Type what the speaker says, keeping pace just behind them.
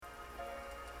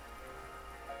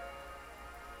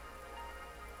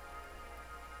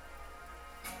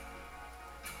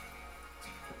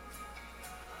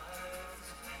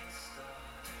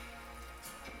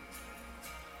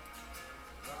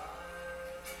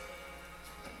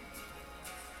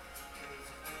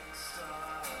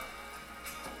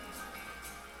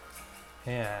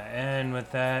Yeah, and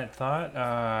with that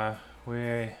thought,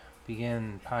 we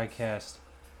begin podcast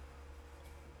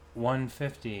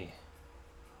 150,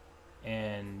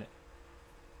 and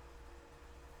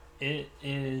it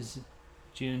is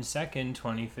June 2nd,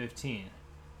 2015.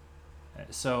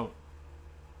 So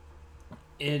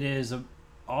it is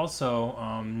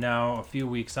also now a few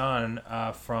weeks on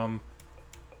from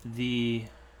the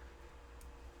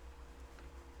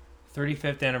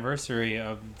 35th anniversary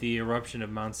of the eruption of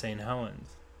Mount St.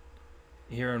 Helens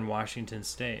here in Washington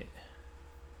State.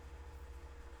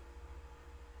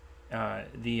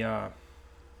 The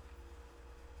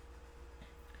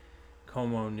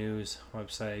Como News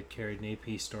website carried an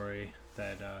AP story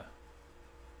that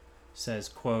says,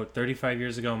 quote, 35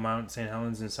 years ago, Mount St.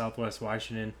 Helens in southwest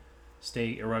Washington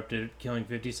State erupted, killing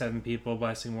 57 people,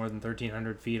 blasting more than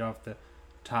 1,300 feet off the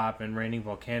top and raining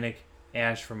volcanic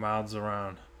ash for miles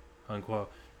around,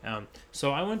 unquote.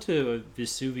 So I went to a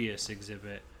Vesuvius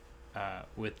exhibit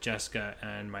with Jessica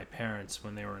and my parents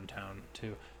when they were in town,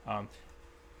 too.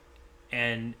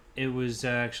 And it was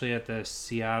actually at the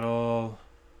Seattle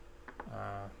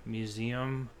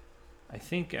Museum. I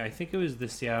think it was the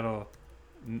Seattle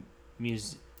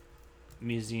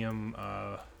Museum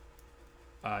of.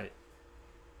 I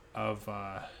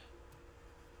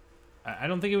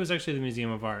don't think it was actually the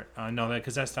Museum of Art. No,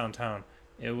 because that's downtown.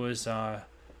 It was the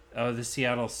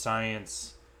Seattle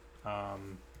Science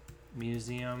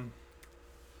Museum,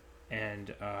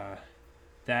 and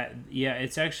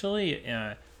it's actually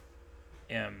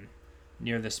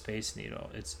near the Space Needle.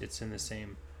 It's in the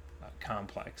same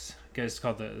complex. It's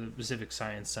called the Pacific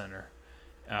Science Center,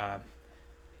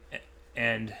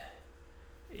 and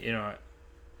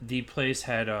the place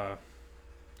had a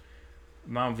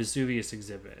Mount Vesuvius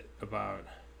exhibit about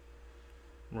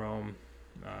Rome,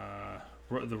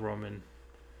 the Roman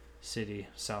city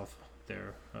south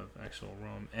there of actual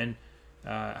Rome, and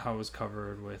how it was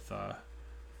covered with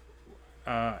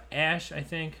ash, I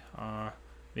think,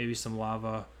 maybe some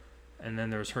lava, and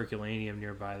then there was Herculaneum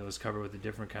nearby that was covered with a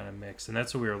different kind of mix, and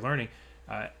that's what we were learning.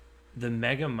 The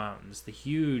mega mountains, the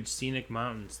huge scenic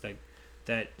mountains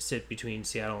that sit between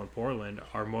Seattle and Portland,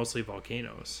 are mostly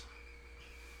volcanoes.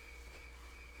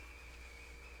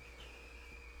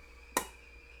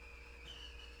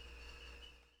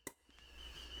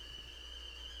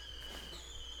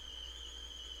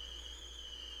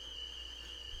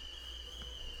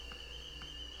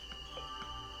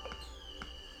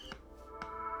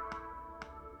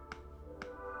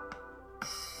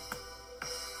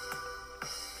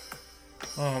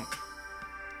 Well,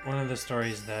 one of the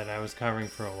stories that I was covering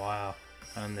for a while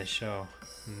on this show,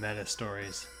 meta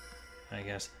stories, I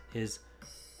guess, is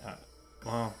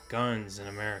guns in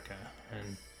America.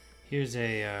 And here's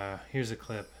a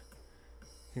clip. I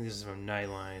think this is from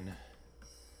Nightline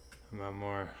about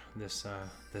more this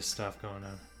stuff going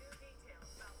on.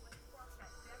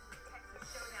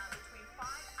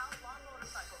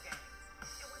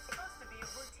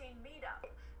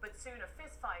 Soon a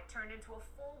fistfight turned into a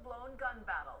full-blown gun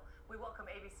battle. We welcome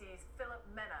ABC's Philip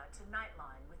Mena to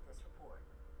Nightline with this report.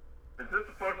 Is this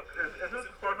the first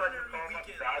time you saw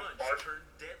weekend lunch turned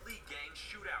deadly gang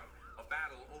shootout. A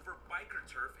battle over biker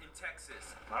turf in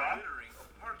Texas, littering a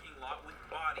parking lot with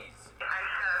bodies. I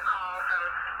got a call from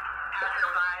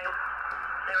passerby.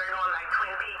 They were going like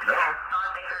Twin Peaks.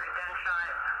 Thought they heard a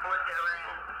gunshot. Looked over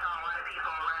and saw a lot of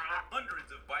people running. Hundreds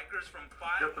of bikers from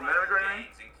 5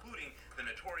 gangs, including the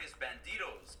notorious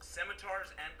Banditos, Scimitars,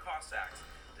 and Cossacks,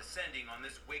 descending on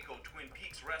this Waco Twin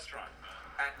Peaks restaurant.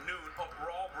 At noon, a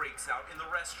brawl breaks out in the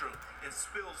restroom and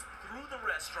spills through the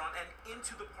restaurant and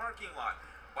into the parking lot.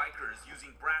 Bikers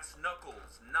using brass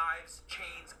knuckles, knives,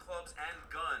 chains, clubs, and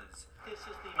guns. This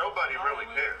is the Nobody most really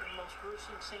violent cares. and most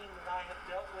gruesome scene that I have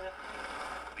dealt with.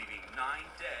 Leaving 9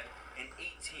 dead and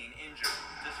 18 injured,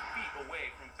 just feet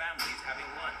away from families having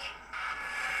lunch.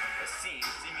 A scene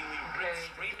seemingly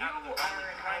ripped straight out of the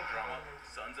violent crime drama,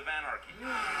 Sons of Anarchy. It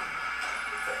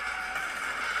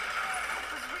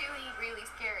was really, really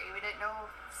scary. We didn't know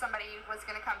if somebody was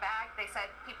going to come back. They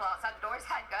said people outside the doors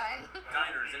had guns.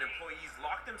 Diners and employees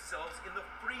locked themselves in the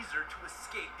freezer to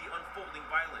escape the unfolding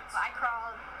violence. I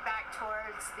crawled back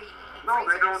towards the No,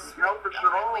 they don't freezers help us of at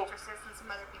the all. waitresses and some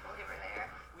other people who were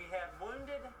there. We had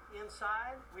wounded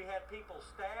inside, we had people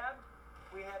stabbed,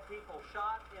 we had people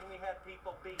shot, and we had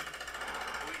people beaten.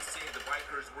 Police say the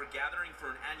bikers were gathering for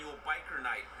an annual biker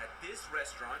night at this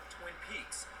restaurant, Twin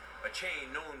Peaks, a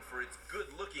chain known for its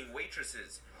good-looking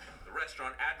waitresses. The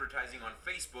restaurant advertising on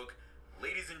Facebook,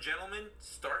 "Ladies and gentlemen,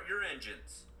 start your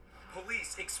engines."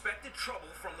 Police expected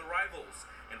trouble from the rivals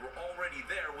and were already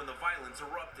there when the violence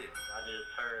erupted. I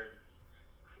just heard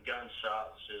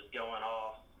gunshots just going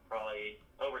off probably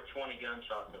over 20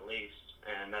 gunshots at least,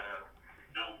 and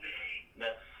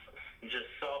that's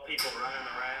just saw people running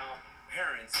around.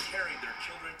 Parents carried their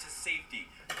children to safety.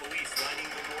 Police lining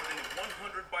the more than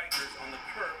 100 bikers on the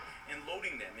curb and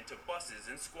loading them into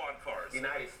buses and squad cars.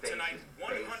 United States Tonight,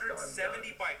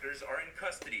 170 bikers are in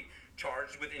custody,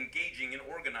 charged with engaging in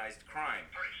organized crime.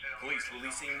 Police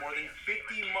releasing more than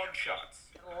 50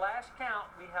 mugshots. Last count,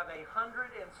 we have 170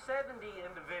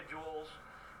 individuals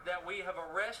that we have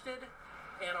arrested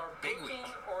and are booking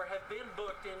or have been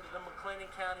booked into the McLennan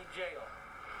County Jail.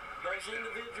 Those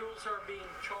individuals are being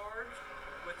charged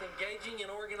with engaging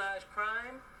in organized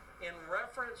crime in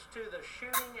reference to the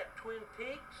shooting at Twin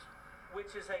Peaks,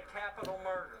 which is a capital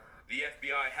murder. The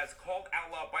FBI has called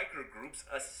outlaw biker groups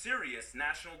a serious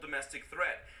national domestic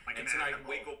threat. And tonight,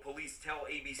 Waco police tell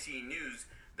ABC News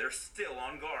they're still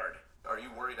on guard. Are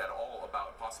you worried at all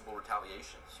about possible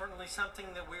retaliation? Certainly something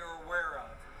that we are aware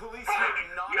of. Police have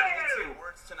not mentioned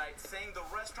words tonight, saying the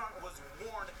restaurant was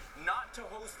warned not to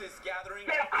host this gathering.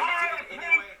 They did it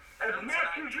anyway. As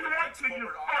much as you want to, you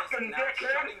fucking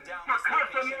dickhead. You're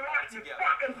cussing me out, you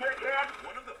fucking dickhead.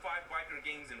 One of the 5 biker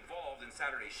gangs involved in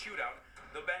Saturday's shootout,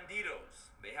 the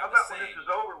Banditos. They How have a about when saying, this is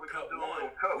over, we cut can do a one,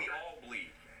 little coke? we all bleed.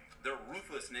 Their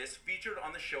ruthlessness featured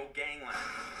on the show Gangland.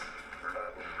 We're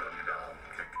liable to run you down,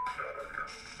 kick the shot out of your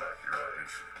back your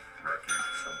eyes, wreck you,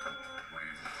 something. We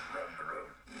run the road.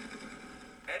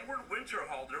 Edward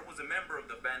Winterhalter was a member of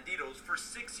the Banditos for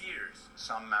 6 years.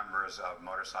 Some members of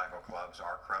motorcycle clubs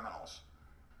are criminals,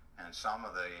 and some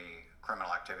of the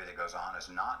criminal activity that goes on is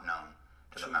not known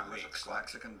to the members of the club.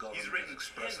 Mexican government He's written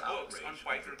 10 books on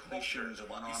biker culture.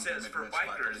 He says for by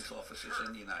bikers, police officers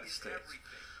in the United States.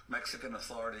 Mexican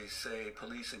authorities say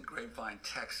police in Grapevine,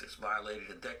 Texas, violated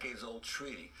a decades-old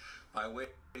treaty by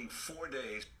waiting 4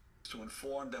 days to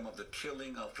inform them of the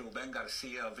killing of Ruben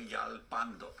Garcia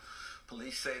Villalpando.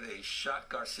 Police say they shot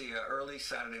Garcia early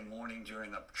Saturday morning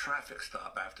during a traffic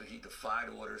stop after he defied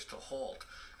orders to halt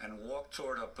and walked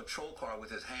toward a patrol car with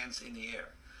his hands in the air.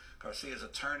 Garcia's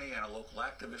attorney and a local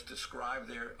activist described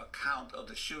their account of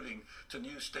the shooting to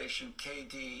news station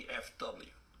KDFW.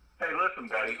 Hey, listen,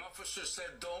 buddy. The officer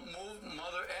said, "Don't move,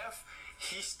 mother F."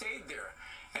 He stayed there.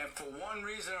 And for one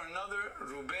reason or another,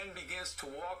 Ruben begins to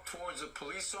walk towards a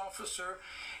police officer,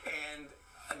 and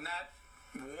not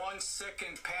 1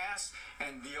 second passed,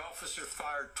 and the officer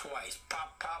fired twice.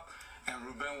 Pop, pop, and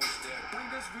Ruben was dead.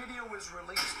 When this video is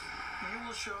released, you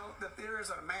will show that there is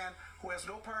a man who has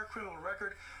no prior criminal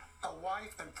record, a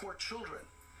wife, and 4 children.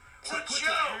 It's a put his joke.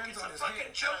 hands It's on a his fucking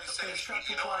head joke. and he shot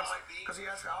him twice because he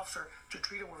asked the officer to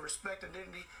treat him with respect and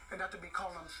dignity and not to be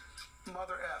calling him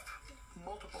Mother F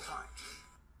multiple times.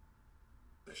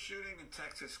 The shooting in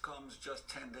Texas comes just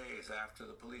 10 days after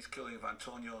the police killing of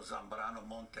Antonio Zambrano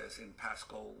Montes in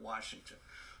Pasco, Washington.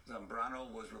 Zambrano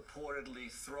was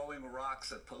reportedly throwing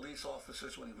rocks at police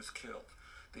officers when he was killed.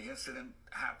 The incident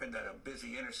happened at a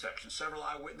busy intersection. Several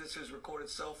eyewitnesses recorded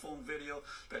cell phone video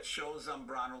that shows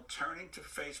Zambrano turning to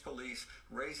face police,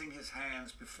 raising his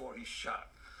hands before he shot.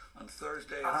 On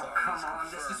Thursday,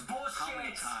 authorities confirmed how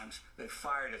many times they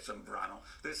fired at Zambrano.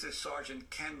 This is Sergeant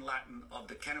Ken Lattin of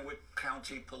the Kennewick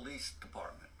County Police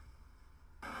Department.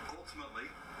 Ultimately,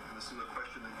 and this is a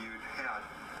question that you had,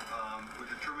 we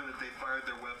determined that they fired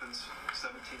their weapons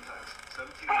 17 times.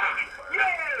 17 times they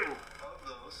fired. Of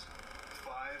those,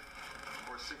 5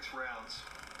 or 6 rounds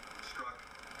struck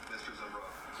Mr.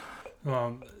 Zambrano.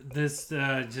 Well, this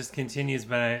just continues,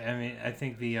 but I mean, I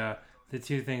think the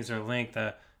two things are linked: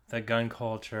 the gun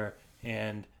culture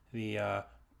and the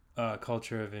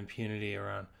culture of impunity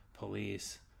around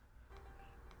police.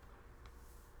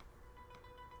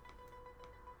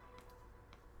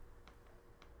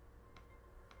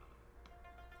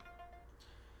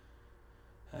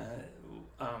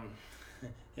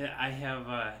 Yeah, I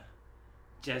have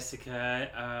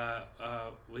Jessica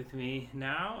with me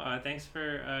now. Thanks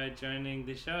for joining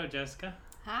the show, Jessica.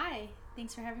 Hi,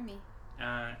 thanks for having me.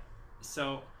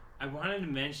 So I wanted to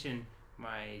mention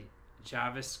my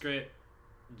JavaScript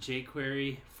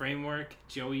jQuery framework,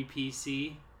 Joey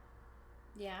PC.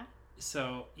 Yeah.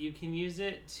 So you can use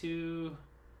it to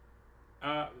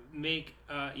make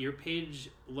your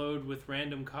page load with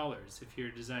random colors if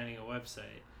you're designing a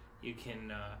website. You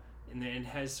can, and then it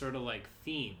has sort of like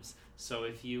themes. So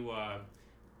if you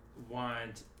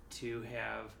want to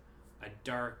have a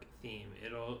dark theme,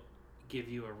 it'll give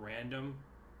you a random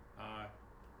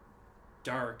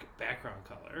dark background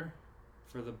color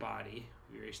for the body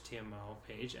of your HTML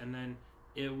page, and then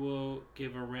it will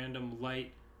give a random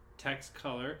light text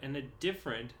color and a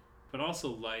different but also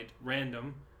light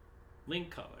random link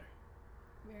color.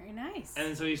 Very nice.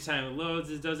 And so each time it loads,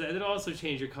 it does that. It'll also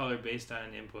change your color based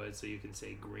on input. So you can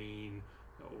say green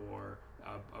or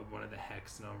one of the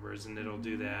hex numbers, and it'll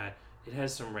do that. It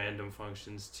has some random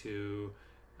functions too.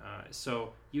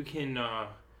 So you can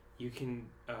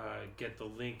get the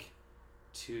link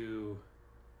to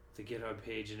the GitHub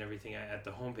page and everything at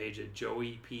the homepage at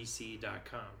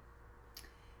joeypc.com.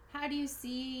 How do you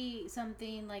see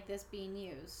something like this being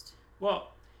used?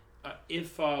 Well,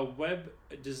 if a web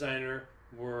designer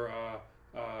were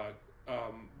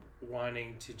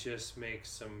wanting to just make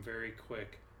some very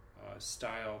quick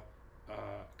style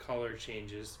color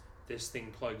changes, this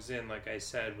thing plugs in, like I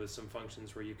said, with some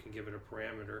functions where you can give it a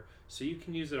parameter. So you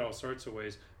can use it all sorts of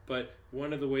ways. But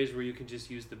one of the ways where you can just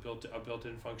use a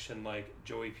built-in function like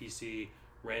joeypc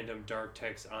random dark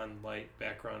text on light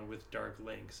background with dark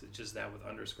links. It's just that with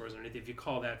underscores underneath. If you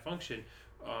call that function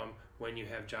when you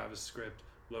have JavaScript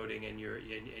loading and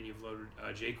you've loaded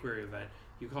a jQuery event,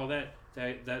 you call that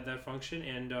function,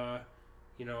 and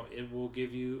it will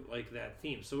give you like that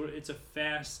theme. So it's a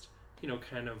fast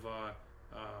kind of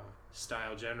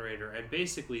style generator, and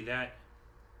basically that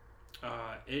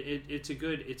it's a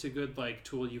good like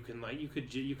tool. You can you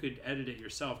could edit it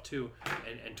yourself too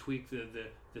and tweak the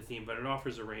theme, but it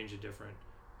offers a range of different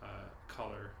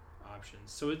color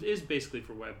options. So it is basically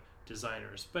for web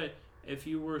designers. But if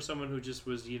you were someone who just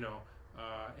was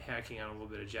hacking on a little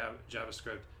bit of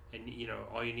JavaScript, and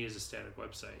all you need is a static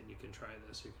website, and you can try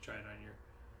this. You can try it on your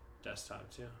desktop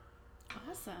too.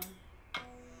 Awesome.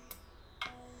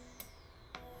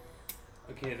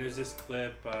 Okay, there's this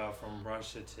clip from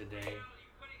Russia Today.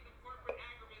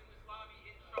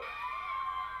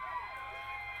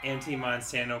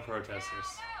 Anti-Monsanto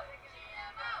protesters.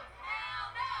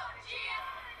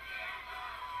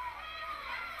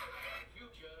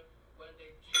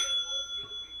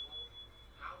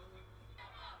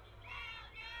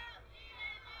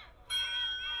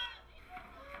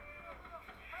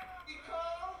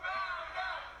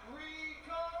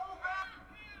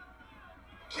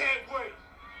 Can't wait.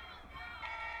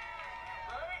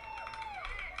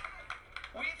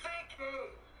 We think.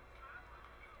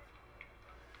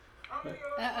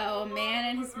 Uh-oh, man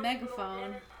and his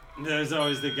megaphone. There's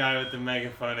always the guy with the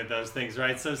megaphone that does things,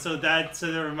 right? So that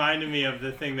reminded me of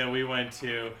the thing that we went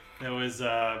to that was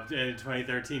in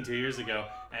 2013, 2 years ago.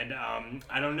 And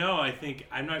I don't know.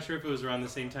 I'm not sure if it was around the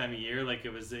same time of year. Like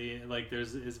it was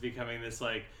is becoming this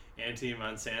like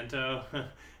anti-Monsanto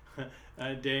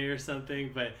day or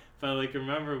something. But like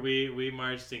remember we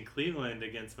marched in Cleveland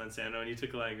against Monsanto, and you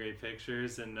took a lot of great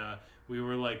pictures, and we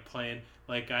were like playing.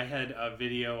 Like I had a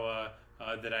video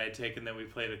that I had taken that we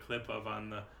played a clip of on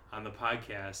the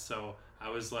podcast. So I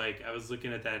was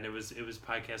looking at that, and it was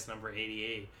podcast number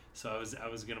 88. So I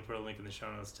was gonna put a link in the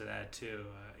show notes to that too.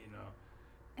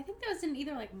 I think that was in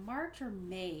either like March or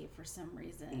May for some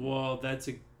reason. Well, that's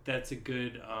a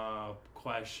good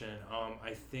question.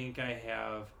 I think I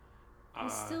have.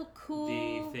 It's still cool.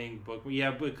 The thing book.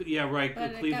 Yeah, right.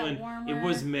 But Cleveland. It got warmer. It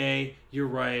was May. You're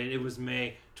right. It was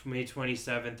May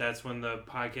 27th. That's when the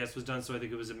podcast was done. So I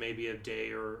think it was maybe a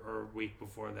day or a week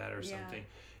before that or something.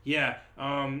 Yeah.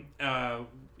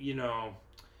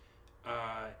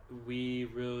 We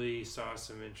really saw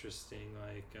some interesting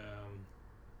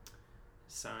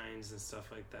signs and stuff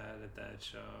like that at that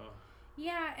show.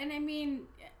 Yeah, and I mean,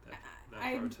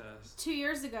 that protest 2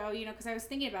 years ago, because I was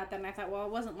thinking about that, and I thought, well,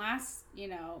 it wasn't last,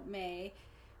 May,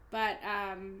 but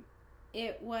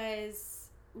it was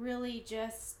really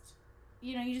just,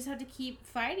 you just have to keep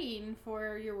fighting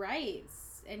for your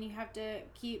rights, and you have to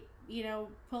keep,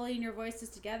 pulling your voices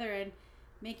together and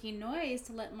making noise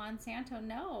to let Monsanto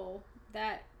know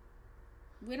that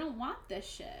we don't want this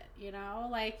shit,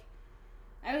 like.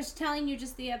 I was telling you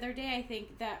just the other day, I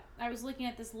think, that I was looking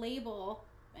at this label,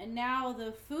 and now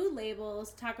the food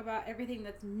labels talk about everything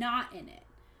that's not in it.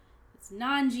 It's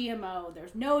non-GMO,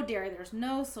 there's no dairy, there's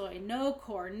no soy, no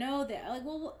corn, no that. Like,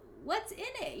 well, what's in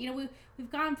it? We've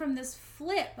gone from this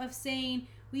flip of saying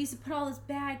we used to put all this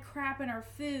bad crap in our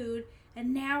food,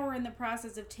 and now we're in the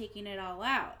process of taking it all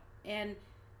out. And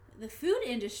the food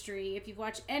industry, if you've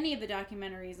watched any of the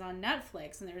documentaries on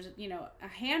Netflix, and there's, a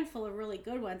handful of really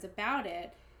good ones about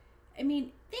it, I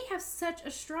mean, they have such a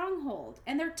stronghold,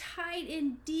 and they're tied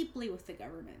in deeply with the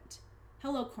government.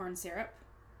 Hello, corn syrup,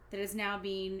 that is now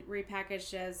being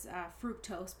repackaged as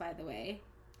fructose, by the way.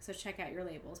 So check out your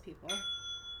labels, people.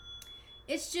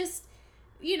 It's just,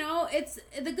 it's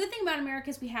the good thing about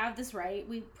America is we have this right.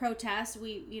 We protest,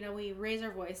 we raise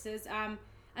our voices.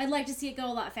 I'd like to see it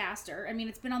go a lot faster. I mean,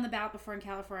 it's been on the ballot before in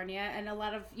California, and a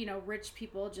lot of, rich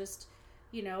people just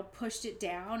pushed it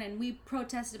down, and we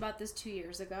protested about this 2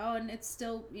 years ago, and it's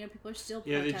still, people are still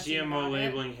Yeah, the protesting GMO about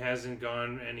labeling hasn't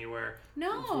gone anywhere.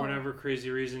 No. For whatever crazy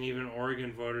reason, even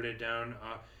Oregon voted it down.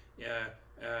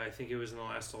 I think it was in the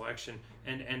last election,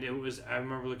 and it was. I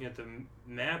remember looking at the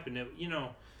map, and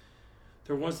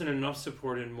there wasn't enough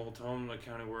support in Multnomah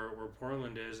County where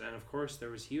Portland is, and of course there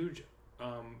was huge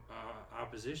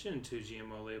opposition to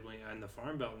GMO labeling on the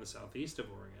Farm Belt in the southeast of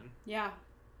Oregon. Yeah.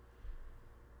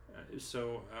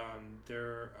 So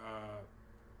they're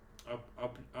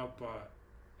up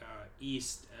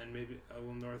east and maybe a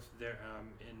little north there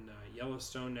in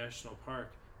Yellowstone National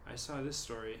Park. I saw this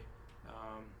story.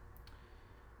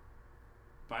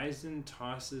 Bison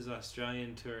tosses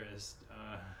Australian tourist.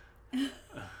 They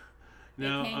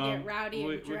can get rowdy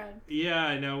and drunk. Yeah,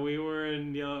 I know. We were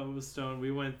in Yellowstone.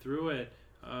 We went through it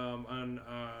on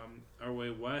our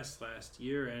way west last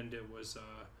year, and it was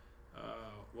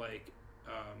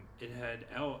it had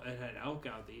elk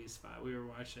out the east spot. We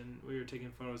were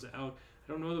taking photos of elk.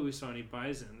 I don't know that we saw any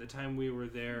bison. The time we were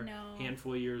there, a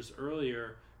handful of years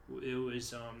earlier, it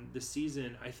was the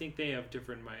season. I think they have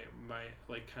different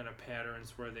kind of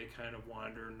patterns where they kind of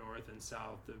wander north and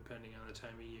south depending on the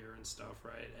time of year and stuff,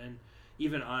 right? And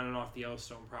even on and off the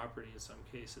Yellowstone property in some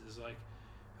cases,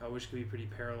 which can be pretty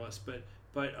perilous. But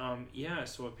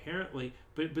so apparently,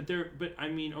 but I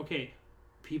mean, okay,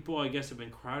 people I guess have been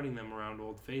crowding them around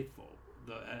Old Faithful.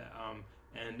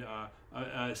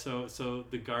 So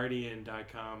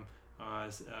theguardian.com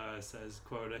says,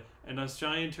 quote, an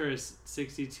Australian tourist,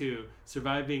 62,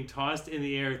 survived being tossed in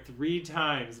the air 3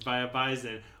 times by a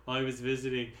bison while he was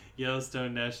visiting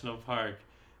Yellowstone National Park,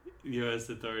 U.S.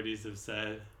 authorities have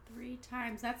said. 3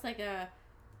 times? That's like a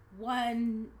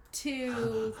 1,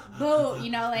 2,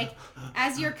 boom,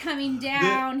 as you're coming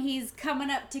down, he's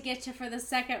coming up to get you for the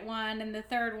second one, and the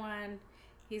third one,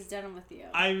 he's done with you.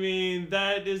 I mean,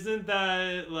 isn't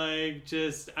that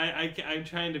just I'm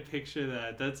trying to picture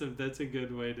that. That's a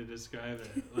good way to describe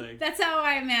it. That's how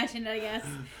I imagine it, I guess.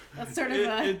 That's sort of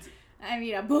a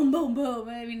boom, boom, boom.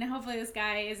 I mean, hopefully this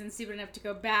guy isn't stupid enough to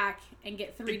go back and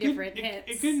get 3 different hits.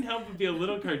 It couldn't help but be a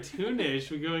little cartoonish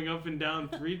when going up and down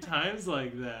 3 times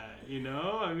like that,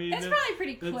 I mean... That's probably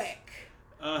pretty quick.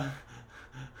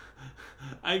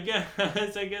 I guess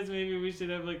maybe we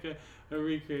should have a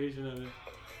recreation of it.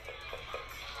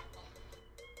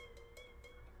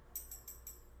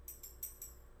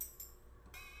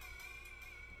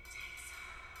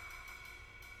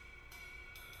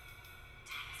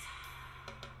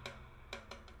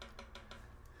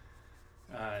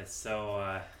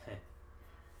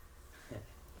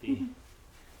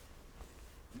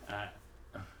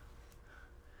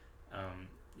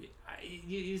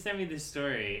 You sent me this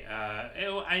story.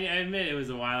 I admit it was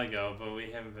a while ago, but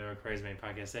we haven't been recording as many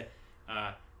podcasts.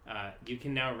 You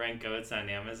can now rent goats on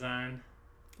Amazon.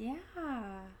 Yeah.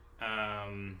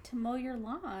 To mow your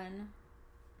lawn.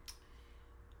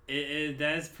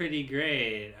 That's pretty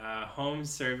great. Home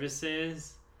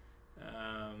services,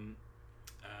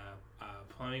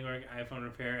 plumbing work, iPhone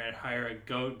repair, and hire a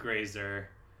goat grazer.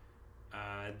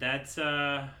 That's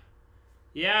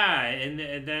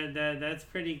that's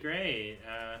pretty great.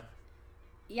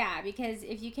 Yeah, because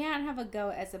if you can't have a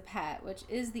goat as a pet, which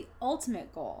is the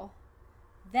ultimate goal,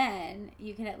 then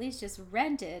you can at least just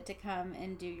rent it to come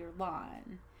and do your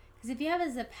lawn. Because if you have it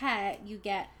as a pet, you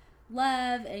get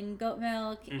love and goat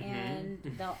milk, and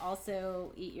they'll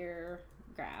also eat your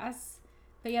grass,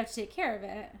 but you have to take care of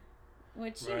it,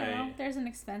 which there's an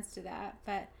expense to that.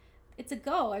 But it's a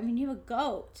goat. I mean, you have a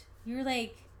goat. You're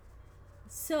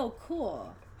so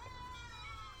cool.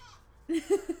 Yeah,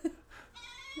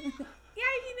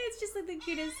 I mean, it's just the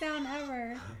cutest sound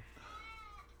ever.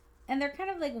 And they're kind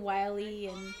of wily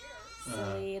and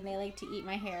silly, and they like to eat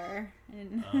my hair.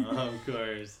 And of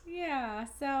course. Yeah,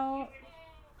 so...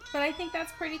 But I think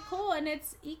that's pretty cool, and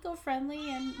it's eco-friendly,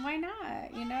 and why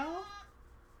not,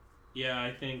 Yeah,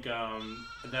 I think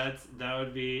that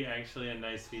would be actually a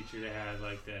nice feature to have,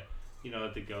 let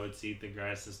the goats eat the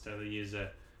grass instead of use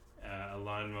a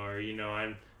lawnmower.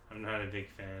 I'm not a big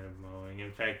fan of mowing.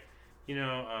 In fact,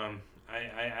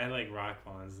 I like rock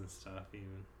lawns and stuff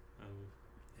even.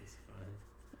 It's fun.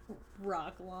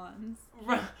 Rock lawns.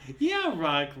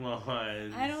 Rock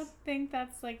lawns. I don't think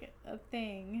that's a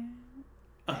thing.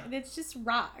 It's just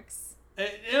rocks.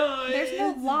 There's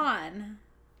no lawn.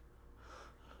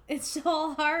 It's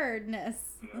all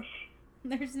hardness.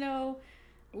 There's no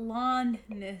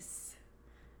lawnness.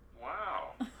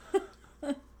 Wow.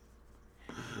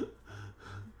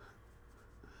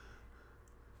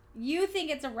 You think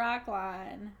it's a rock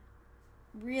lawn.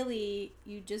 Really,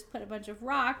 you just put a bunch of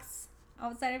rocks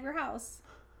outside of your house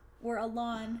where a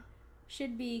lawn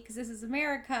should be, because this is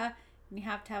America, and you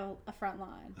have to have a front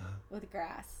lawn with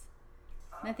grass.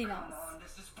 Nothing else.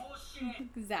 This is bullshit.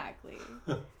 Exactly.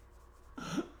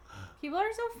 People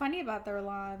are so funny about their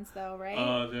lawns, though, right?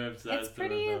 Oh, they're obsessed. It's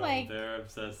pretty with them. like They're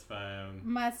obsessed by them.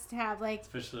 Must have like,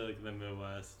 especially like the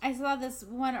Midwest. I saw this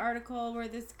one article where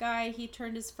this guy, he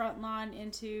turned his front lawn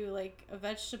into like a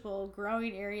vegetable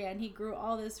growing area, and he grew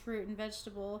all this fruit and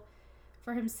vegetable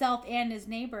for himself and his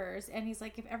neighbors. And he's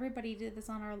like, if everybody did this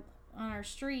on our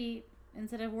street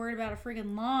instead of worried about a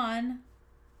friggin' lawn,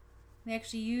 they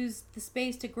actually used the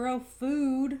space to grow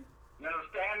food. You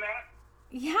understand that?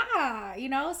 Yeah, you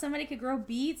know, somebody could grow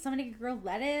beets, somebody could grow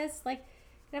lettuce, like,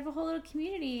 you'd have a whole little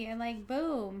community, and like,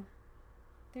 boom,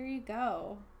 there you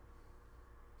go.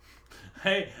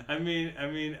 I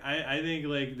think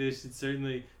like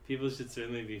people should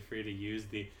certainly be free to use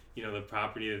the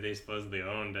property that they supposedly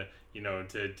own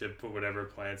to put whatever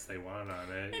plants they want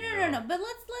on it. No. But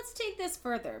let's take this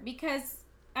further, because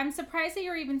I'm surprised that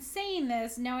you're even saying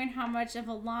this, knowing how much of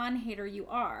a lawn hater you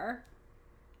are.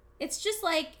 It's just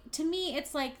like, to me,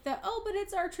 it's like but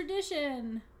it's our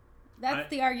tradition. That's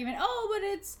the argument. But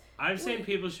it's... I'm saying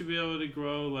people should be able to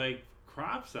grow, like,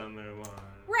 crops on their lawn.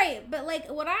 Right, but, like,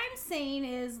 what I'm saying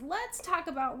is, let's talk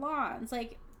about lawns.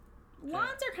 Like,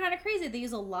 lawns are kind of crazy. They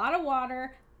use a lot of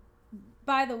water.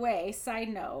 By the way, side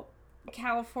note,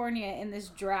 California in this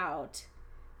drought,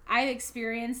 I've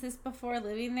experienced this before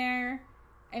living there.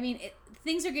 I mean,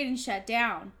 things are getting shut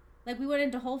down. Like, we went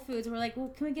into Whole Foods and we're like, well,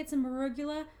 can we get some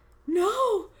arugula?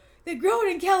 No! They grow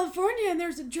it in California and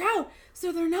there's a drought,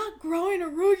 so they're not growing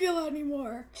arugula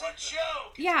anymore. It's a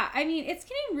joke! Yeah, I mean, it's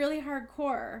getting really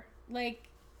hardcore. Like,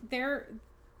 they're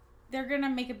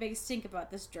gonna make a big stink about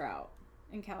this drought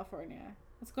in California.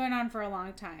 It's going on for a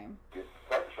long time.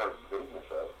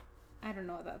 I don't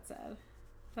know what that said.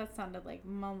 That sounded like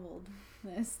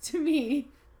mumbledness to me.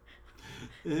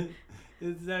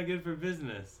 It's not good for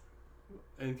business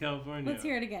in California. Let's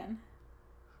hear it again.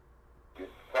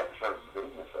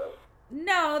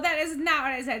 No, that is not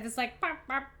what I said. It's like...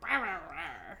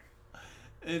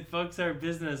 It fucks our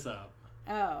business up.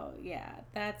 Oh, yeah.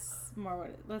 That's more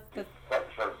what it...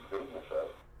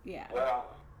 Yeah.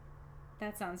 Well,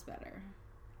 that sounds better.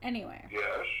 Anyway.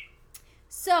 Yes.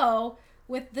 So,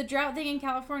 with the drought thing in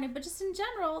California, but just in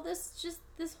general, this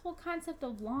whole concept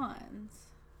of lawns...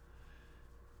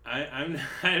 I'm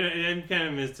kind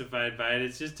of mystified by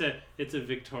it. It's a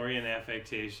Victorian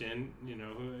affectation,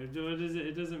 What is it?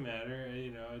 It doesn't matter,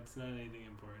 It's not anything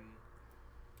important.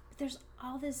 There's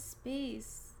all this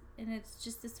space, and it's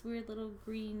just this weird little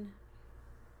green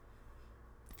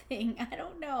thing. I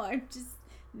don't know. I'm just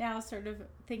now sort of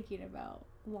thinking about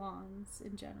lawns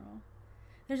in general.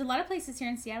 There's a lot of places here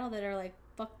in Seattle that are like,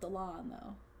 fuck the lawn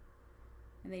though,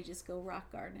 and they just go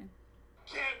rock gardening.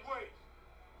 Can't wait.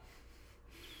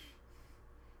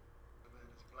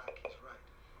 He's right,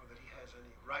 or that he has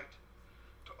any right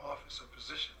to office or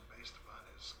position based upon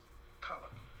his color.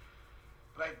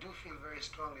 But I do feel very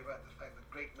strongly about the fact that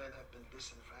great men have been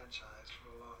disenfranchised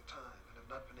for a long time and have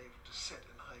not been able to sit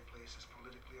in high places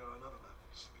politically or on other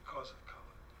levels because of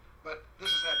color. But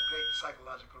this has had great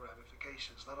psychological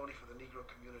ramifications, not only for the Negro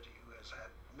community, who has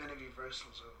had many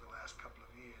reversals over the last couple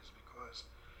of years, because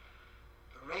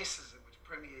the racism which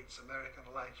permeates American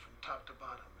life from top to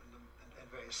bottom in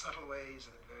very subtle ways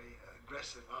and in very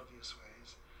aggressive, obvious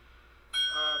ways.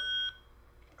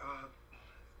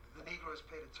 The Negro has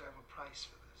paid a terrible price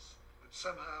for this. But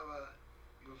somehow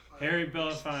you'll find... Harry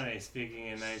Belafonte speaking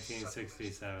in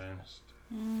 1967.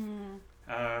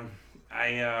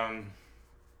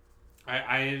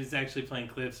 I was actually playing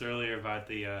clips earlier about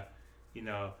the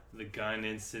gun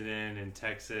incident in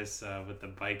Texas with the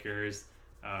bikers,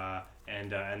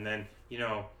 and then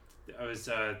I was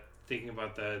thinking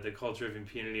about the culture of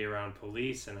impunity around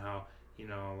police and how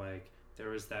there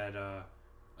was that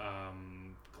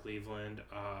Cleveland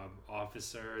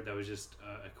officer that was just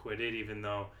acquitted even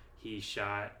though he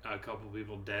shot a couple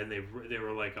people dead. They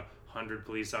were like 100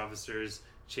 police officers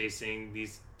chasing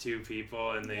these two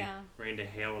people, and they rained a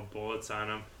hail of bullets on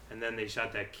them, and then they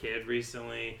shot that kid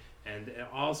recently and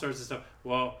all sorts of stuff.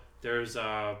 Well, there's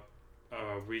a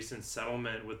recent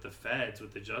settlement with the feds,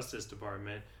 with the Justice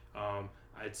Department.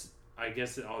 I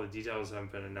guess that all the details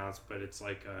haven't been announced, but it's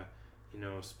like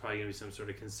it's probably gonna be some sort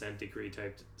of consent decree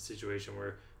type situation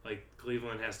where like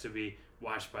Cleveland has to be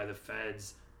watched by the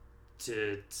feds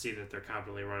to see that they're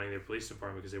competently running their police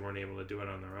department because they weren't able to do it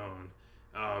on their own.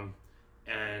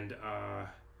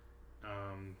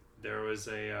 There was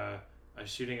a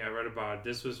shooting I read about.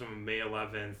 This was from May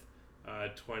 11th,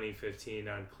 2015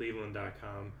 on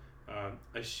Cleveland.com.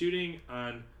 A shooting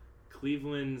on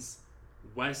Cleveland's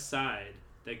west side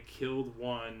that killed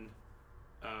one.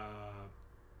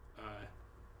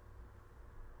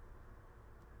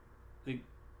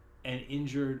 And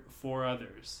injured 4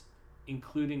 others,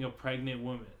 including a pregnant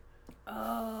woman.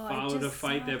 Oh, Followed a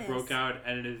fight that broke out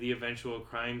at the eventual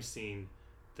crime scene,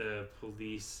 the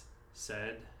police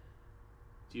said.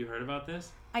 Do you heard about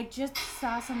this? I just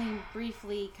saw something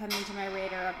briefly come into my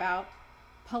radar about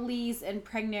police and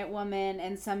pregnant woman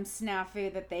and some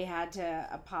snafu that they had to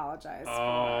apologize for.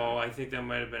 Oh, I think that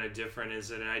might have been a different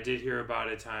incident. I did hear about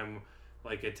a time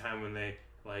when they,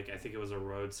 I think it was a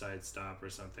roadside stop or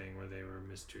something where they were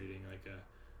mistreating a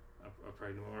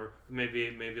pregnant woman, or maybe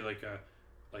a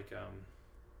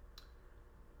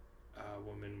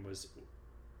woman was.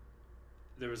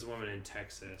 There was a woman in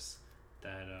Texas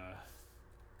that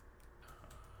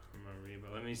I'm gonna read,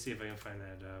 but let me see if I can find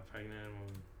that pregnant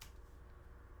woman.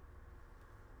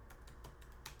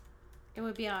 It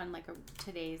would be on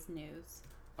today's news.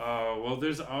 Oh well,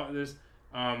 there's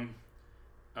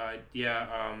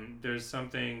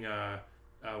something.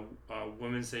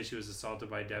 Women say she was assaulted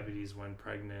by deputies when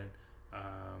pregnant.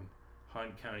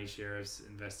 Hunt County Sheriff's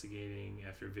investigating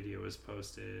after video was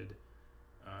posted.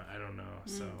 I don't know.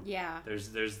 So yeah, there's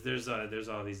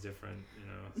all these different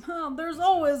there's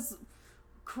always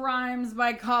crimes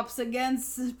by cops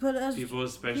against people,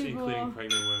 especially including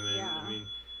pregnant women.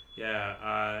 Yeah.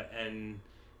 I mean,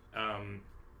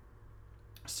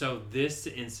 so this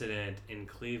incident in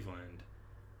Cleveland.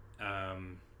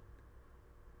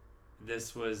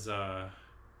 This was right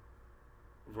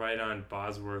on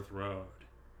Bosworth Road.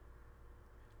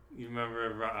 You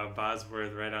remember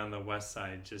Bosworth right on the west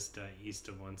side, just east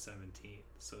of 117th.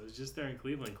 So it was just there in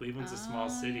Cleveland. Cleveland's a small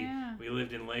city. Yeah. We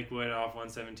lived in Lakewood off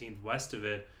 117th. West of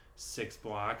it, 6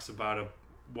 blocks, about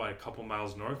a couple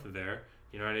miles north of there.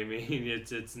 You know what I mean?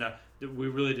 It's not. We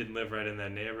really didn't live right in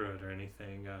that neighborhood or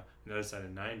anything. On the other side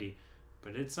of 90,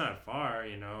 but it's not far,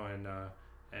 and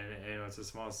it's a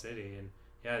small city, and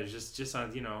yeah, it's just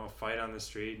on a fight on the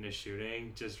street and a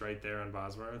shooting just right there on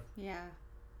Bosworth. Yeah.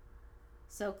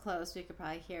 So close, we could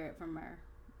probably hear it from our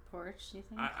porch. You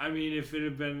think? I mean, if it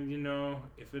had been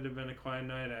a quiet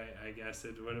night, I guess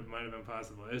it might have been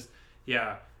possible. It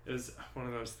was one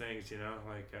of those things,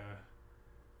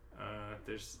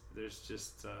 there's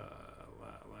just a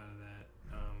lot of that.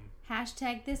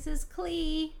 Hashtag this is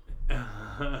Clee. And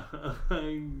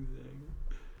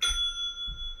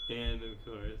of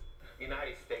course, the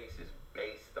United States is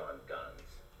based on guns.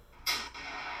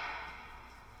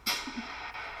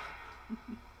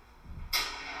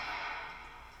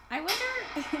 I wonder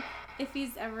if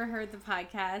he's ever heard the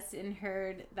podcast and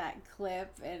heard that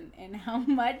clip and how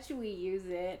much we use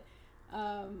it.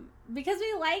 Because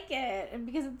we like it and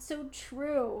because it's so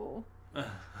true.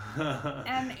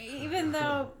 And even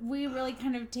though we really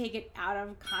kind of take it out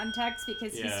of context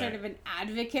because he's sort of an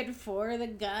advocate for the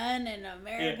gun and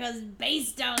America's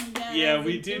based on guns. Yeah,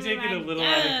 we do take it a little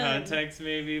out of context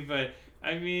maybe, but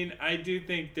I mean, I do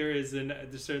think there's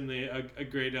certainly a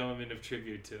great element of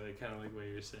tribute to it, kind of like what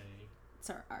you're saying. It's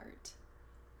our art.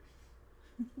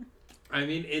 I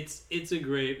mean, it's a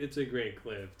great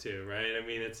clip too, right? I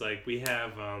mean, it's like we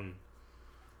have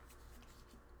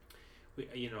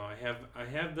I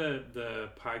have the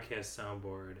podcast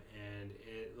soundboard, and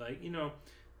it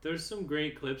there's some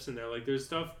great clips in there. Like there's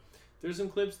some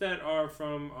clips that are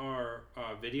from our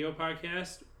video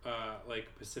podcast, like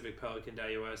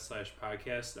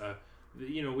pacificpelican.us/podcast.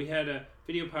 We had a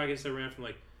video podcast that ran from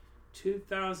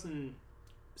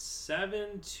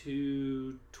 2007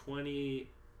 to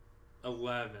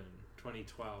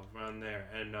 2012, around there,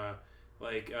 and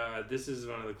this is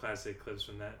one of the classic clips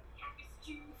from that.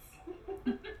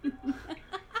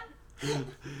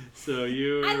 So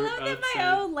I love that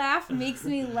my own laugh makes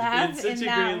me laugh in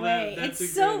that way.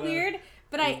 It's so weird,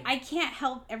 but I can't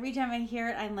help every time I hear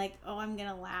it. I'm like, oh, I'm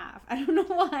gonna laugh. I don't know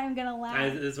why I'm gonna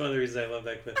laugh. That's one of the reasons I love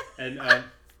that clip. And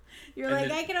you're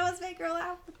like, I can always make her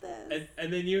laugh with this.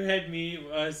 And then you had me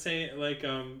saying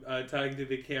talking to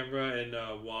the camera in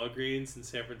Walgreens in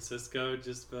San Francisco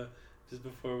just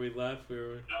before we left. We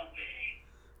were.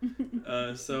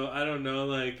 So I don't know,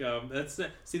 that's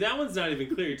not, see, that one's not even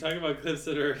clear. You're talking about clips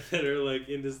that are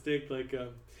indistinct,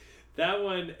 that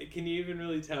one. Can you even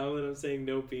really tell that I'm saying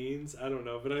no beans? I don't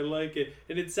know, but I like it,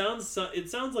 and it sounds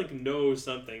like no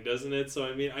something, doesn't it? So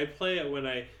I mean, I play it when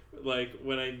I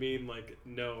mean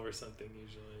no or something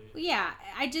usually. Yeah,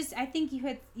 I think you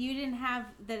didn't have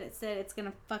that it said it's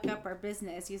gonna fuck up our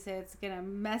business. You said it's gonna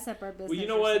mess up our business. Well, you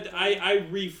know what? Something. I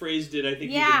rephrased it. I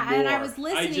think yeah, even more. and I was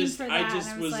listening for that. I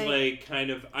just was kind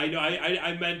of. I know.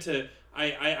 I meant to.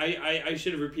 I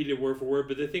should have repeated it word for word,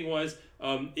 but the thing was,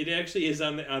 it actually is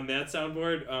on that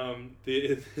soundboard.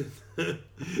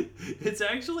 It's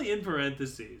actually in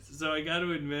parentheses, so I got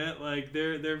to admit, like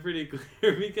they're pretty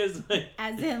clear because like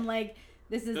as in like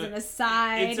this is an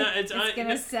aside. It's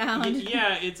gonna sound.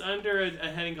 Yeah, it's under a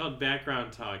heading called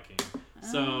background talking.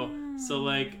 So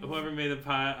like whoever made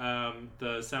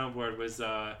the soundboard was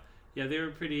they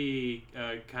were pretty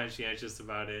conscientious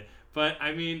about it. But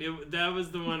I mean, that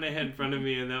was the one I had in front of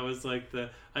me, and that was like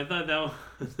I thought that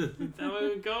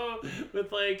would go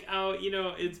with like how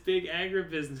it's big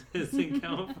agribusiness in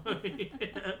California.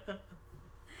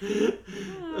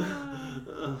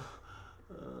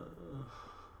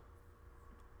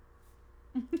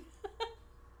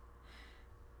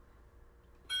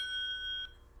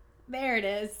 There it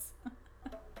is.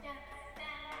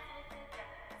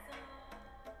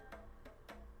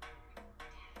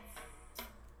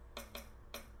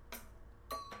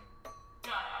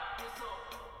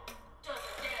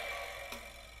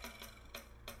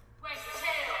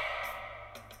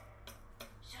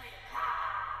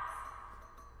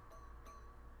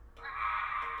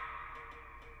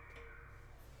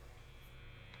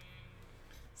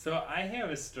 So I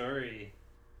have a story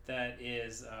that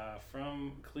is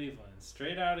from Cleveland,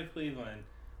 straight out of Cleveland,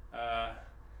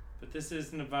 but this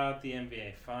isn't about the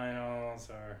NBA Finals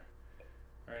or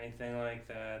anything like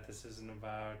that. This isn't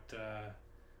about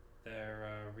their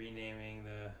renaming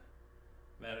the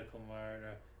medical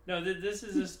mart. No, this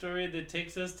is a story that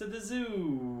takes us to the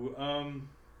zoo.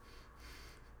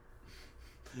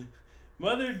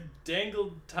 Mother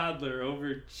dangled toddler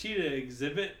over cheetah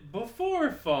exhibit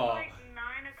before fall. Like 9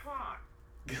 o'clock.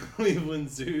 Cleveland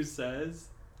Zoo says.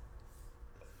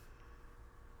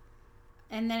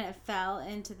 And then it fell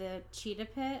into the cheetah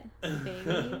pit,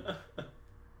 baby.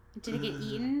 Did it get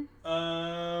eaten?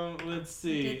 Let's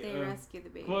see. Did they rescue the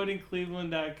baby? Quoting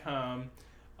Cleveland.com,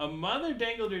 a mother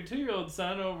dangled her 2-year-old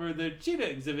son over the cheetah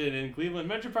exhibit in Cleveland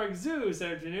Metro Park Zoo this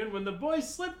afternoon when the boy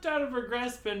slipped out of her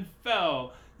grasp and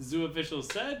fell, zoo officials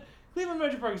said. Cleveland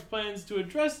Metro Parks plans to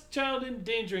address child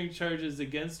endangering charges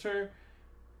against her.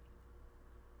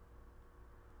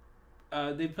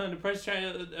 They plan to press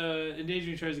child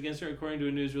endangering charges against her, according to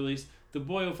a news release. The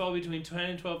boy, who fell between 10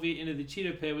 and 12 feet into the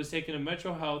cheetah pit, was taken to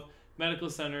Metro Health Medical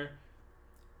Center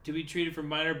to be treated for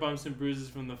minor bumps and bruises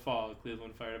from the fall,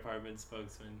 Cleveland Fire Department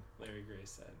spokesman Larry Gray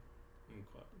said.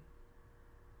 Unquote.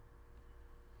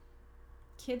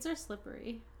 Kids are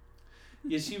slippery.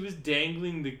 Yeah, she was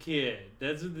dangling the kid.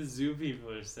 That's what the zoo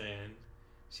people are saying.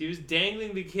 She was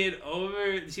dangling the kid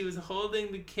over... She was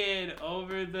holding the kid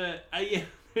over the... yeah,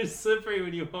 they're slippery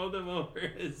when you hold them over.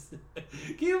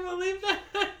 Can you believe that?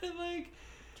 Like,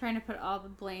 trying to put all the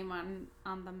blame on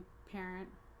the parent.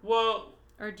 Well...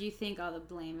 Or do you think all the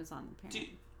blame is on the parent?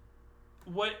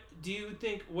 What do you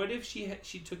think? What if she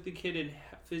took the kid and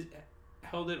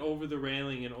held it over the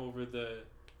railing and over the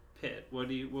pit? What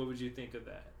would you think of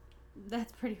that?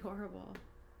 That's pretty horrible.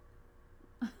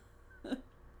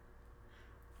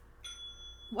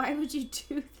 Why would you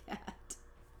do that?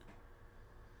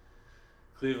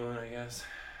 Cleveland, I guess.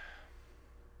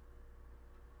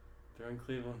 They're in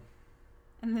Cleveland.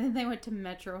 And then they went to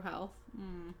Metro Health.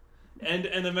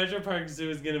 And the Metro Park Zoo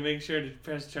is going to make sure to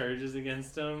press charges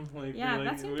against them. Like, yeah,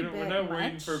 that's we're not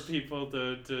waiting for people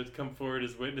to come forward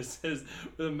as witnesses.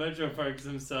 The Metro Parks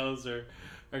themselves are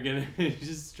going to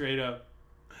just straight up,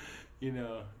 Does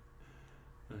that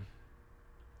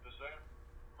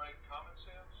make common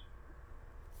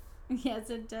sense? Yes,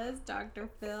 it does, Dr.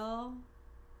 Phil.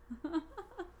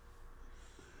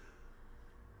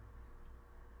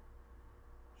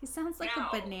 He sounds like a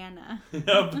banana.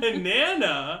 A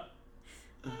banana?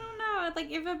 I don't know. Like,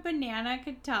 if a banana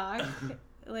could talk,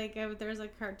 like, if there's a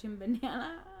cartoon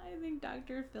banana, I think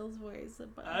Dr. Phil's voice.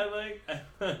 I like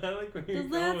where you're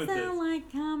going with this. Does that sound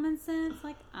like common sense?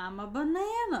 Like, I'm a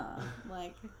banana.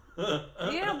 Like,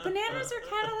 bananas are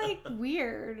kind of, like,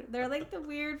 weird. They're like the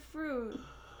weird fruit.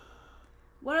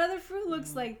 What other fruit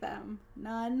looks like them?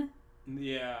 None.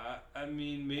 Yeah, I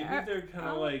mean, maybe they're kind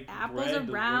of like apples are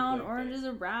brown, like oranges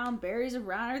are brown, berries are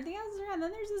brown, everything else is brown.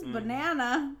 Then there's this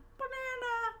banana,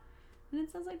 and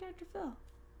it sounds like Dr. Phil.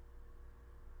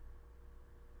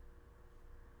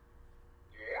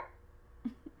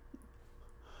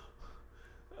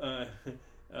 Yeah.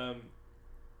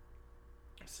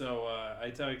 So I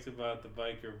talked about the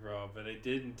biker brawl, but I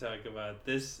didn't talk about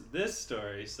this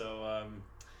story. So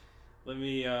let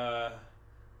me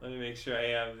make sure I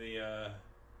have the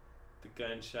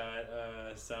gunshot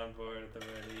soundboard at the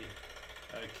ready.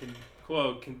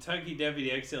 Quote, Kentucky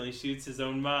deputy accidentally shoots his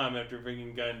own mom after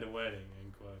bringing gun to wedding,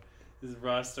 end quote. This is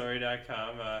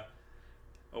rawstory.com.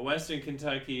 A Western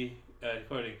Kentucky,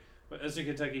 quoting, Western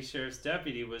Kentucky Sheriff's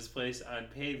deputy was placed on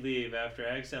paid leave after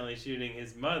accidentally shooting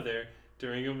his mother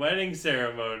during a wedding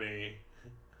ceremony.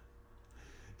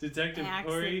 Detective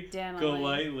Corey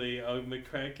Golightly, a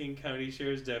McCracken County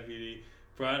Sheriff's deputy,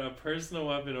 brought a personal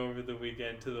weapon over the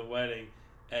weekend to the wedding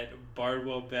at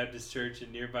Bardwell Baptist Church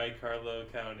in nearby Carlow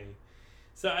County.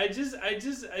 So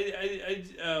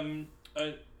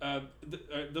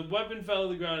the weapon fell to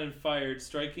the ground and fired,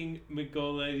 striking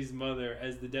McGolightly's mother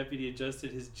as the deputy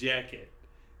adjusted his jacket,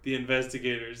 the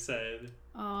investigators said.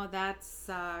 Oh, that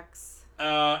sucks.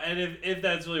 And if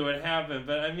that's really what happened,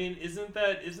 but I mean, isn't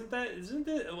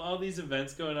that all these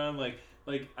events going on? Like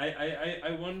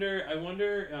I wonder.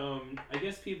 I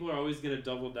guess people are always gonna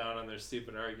double down on their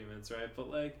stupid arguments, right? But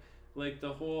like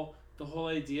the whole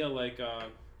idea,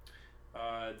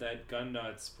 that gun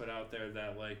nuts put out there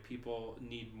that like people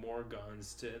need more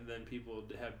guns and then people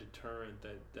have deterrent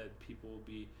that people will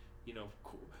be,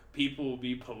 people will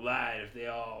be polite if they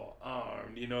all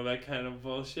armed, that kind of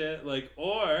bullshit. Like,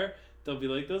 or they'll be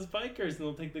like those bikers and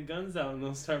they'll take the guns out and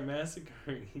they'll start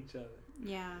massacring each other.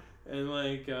 Yeah. And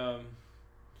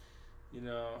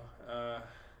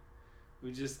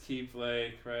we just keep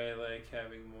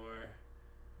having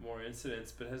more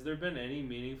incidents. But has there been any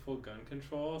meaningful gun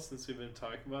control since we've been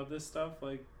talking about this stuff,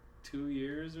 2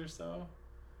 years or so?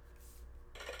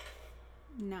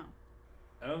 No.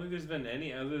 I don't think there's been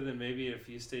any, other than maybe a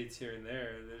few states here and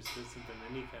there. There hasn't been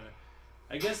any kind of...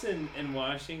 I guess in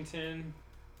Washington,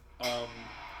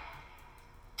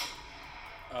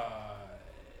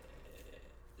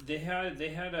 they had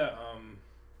an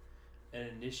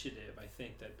initiative, I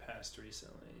think, that passed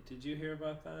recently. Did you hear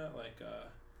about that?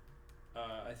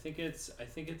 I think it's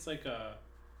like a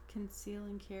conceal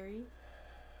and carry.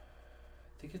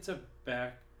 I think it's a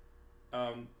back.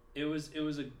 It was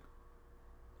a.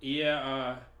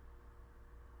 Yeah.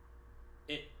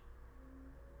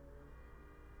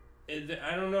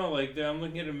 I don't know. I'm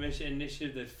looking at an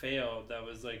initiative that failed. That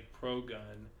was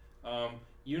pro-gun.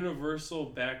 Universal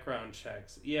background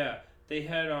checks. Yeah, they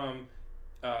had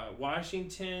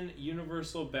Washington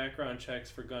Universal Background Checks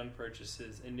for Gun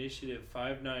Purchases, Initiative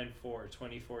 594,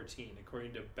 2014,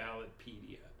 according to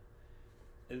Ballotpedia.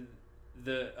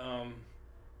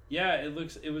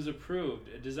 It was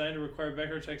approved. Designed to require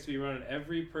background checks to be run on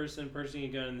every person purchasing a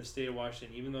gun in the state of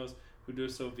Washington, even those who do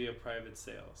so via private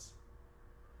sales.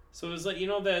 So it was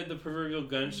the proverbial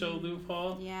gun show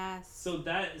loophole? Yes.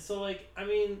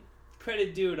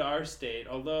 Credit due to our state,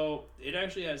 although it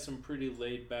actually has some pretty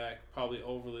laid back, probably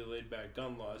overly laid back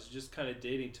gun laws, just kind of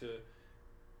dating to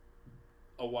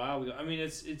a while ago. I mean,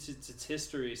 it's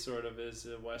history sort of as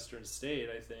a Western state,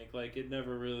 I think. It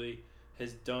never really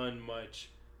has done much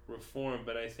reform,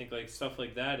 but I think stuff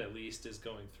like that at least is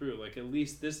going through. At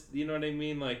least this, you know what I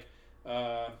mean?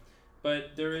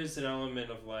 But there is an element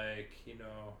of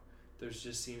there's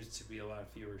just seems to be a lot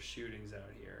fewer shootings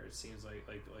out here. It seems like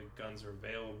guns are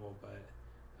available, but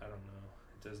I don't know.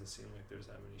 It doesn't seem like there's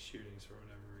that many shootings for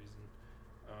whatever reason.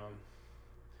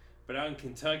 But out in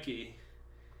Kentucky,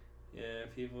 yeah,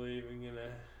 people are even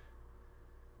gonna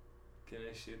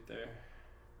shoot their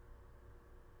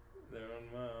own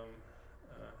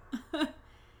mom.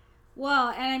 Well,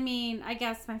 and I mean, I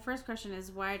guess my first question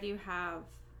is, why do you have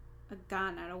a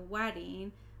gun at a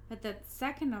wedding? But then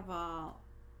second of all,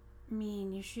 I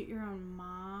mean, you shoot your own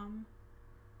mom?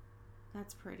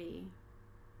 That's pretty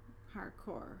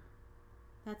hardcore.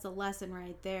 That's a lesson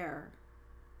right there.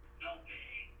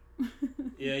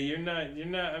 Yeah, you're not,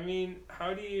 I mean,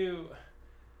 how do you...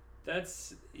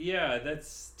 That's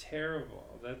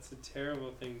terrible. That's a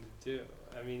terrible thing to do.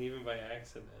 I mean, even by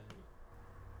accident.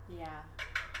 Yeah.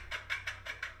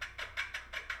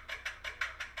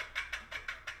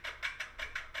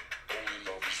 Only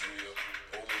love is real.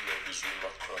 Only love is real. I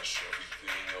crush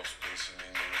everything else based in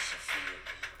ignorance and fear.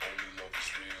 Only love is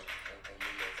real.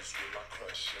 Only love is real. I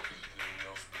crush everything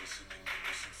else based in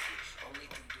ignorance and fear.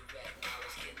 Only through direct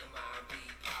knowledge can the mind be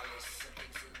polished. Some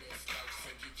things in this life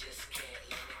said you just can't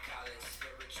learn in college.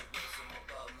 Spiritualism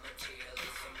above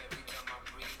materialism. Every time I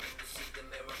breathe, you see the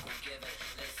miracle given.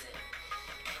 Listen,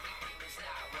 everything is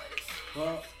not what it seems.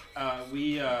 Well,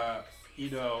 we have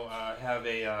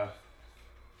a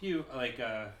few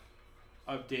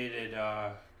updated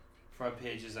front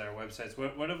pages at our websites.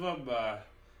 One of them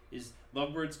is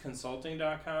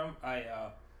lovebirdsconsulting.com.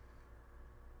 I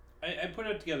put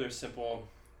it together a simple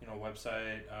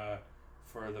website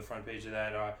for the front page of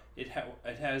that. It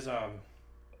has a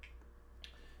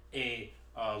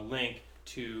link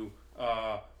to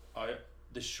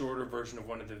the shorter version of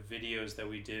one of the videos that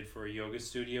we did for a yoga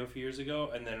studio a few years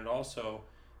ago, and then it also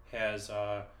has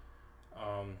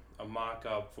a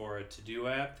mock-up for a to-do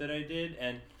app that I did,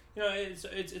 and you know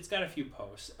it's got a few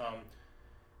posts.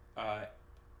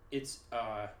 It's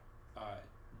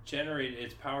generated.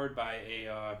 It's powered by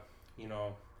a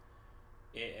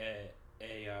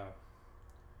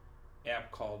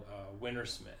app called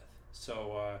Wintersmith.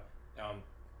 So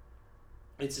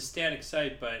it's a static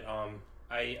site, but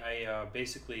I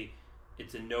basically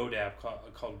it's a Node app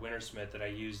called Wintersmith that I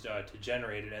used to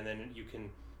generate it, and then you can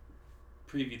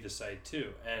preview the site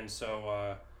too. And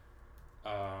so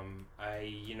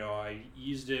I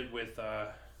used it with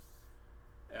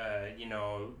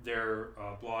their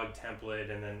blog template,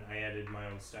 and then I added my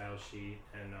own style sheet,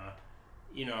 and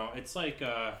it's like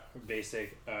a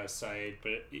basic site,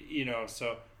 but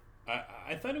so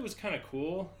I thought it was kind of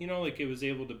cool, like it was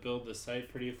able to build the site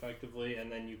pretty effectively,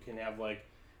 and then you can have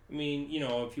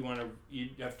if you want to, you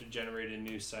have to generate a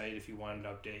new site if you wanted to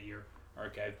update your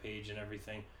archive page and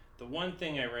everything. The one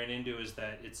thing I ran into is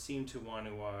that it seemed to want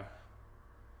to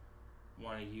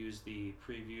use the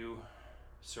preview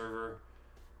server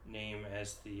name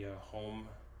as the home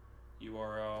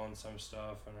URL and some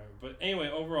stuff, but anyway,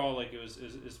 overall, like it was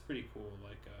pretty cool.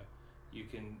 Like you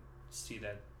can see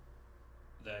that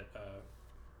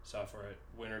software at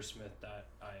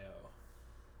wintersmith.io.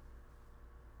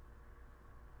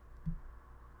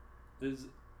 There's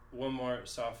one more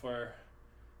software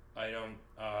item,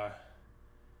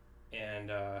 and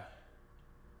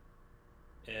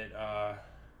it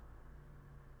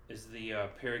is the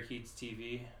Parakeets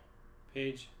TV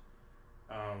page.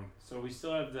 So we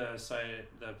still have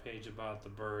the page about the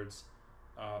birds,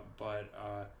 but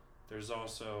there's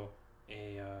also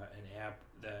an app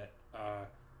that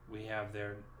we have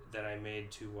there that I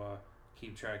made to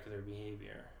keep track of their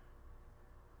behavior.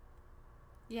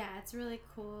 Yeah, it's really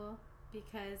cool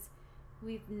because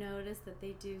we've noticed that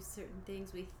they do certain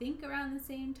things we think around the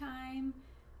same time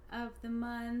of the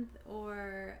month,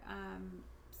 or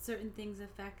certain things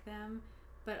affect them,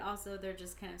 but also they're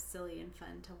just kind of silly and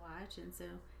fun to watch, and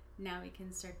so now we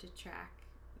can start to track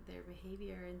their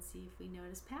behavior and see if we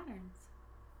notice patterns,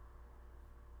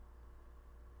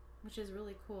 which is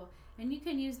really cool. And you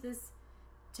can use this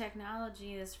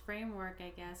technology, this framework, I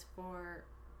guess, for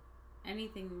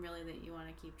anything really that you want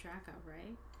to keep track of,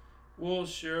 right? Well,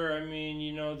 sure. I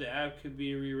mean, the app could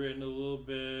be rewritten a little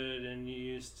bit and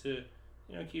used to,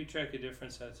 keep track of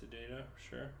different sets of data,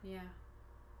 sure. Yeah.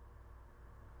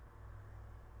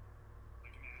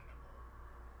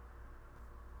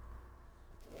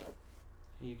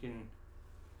 You can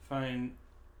find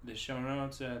the show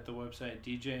notes at the website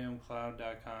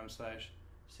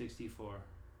djmcloud.com/64.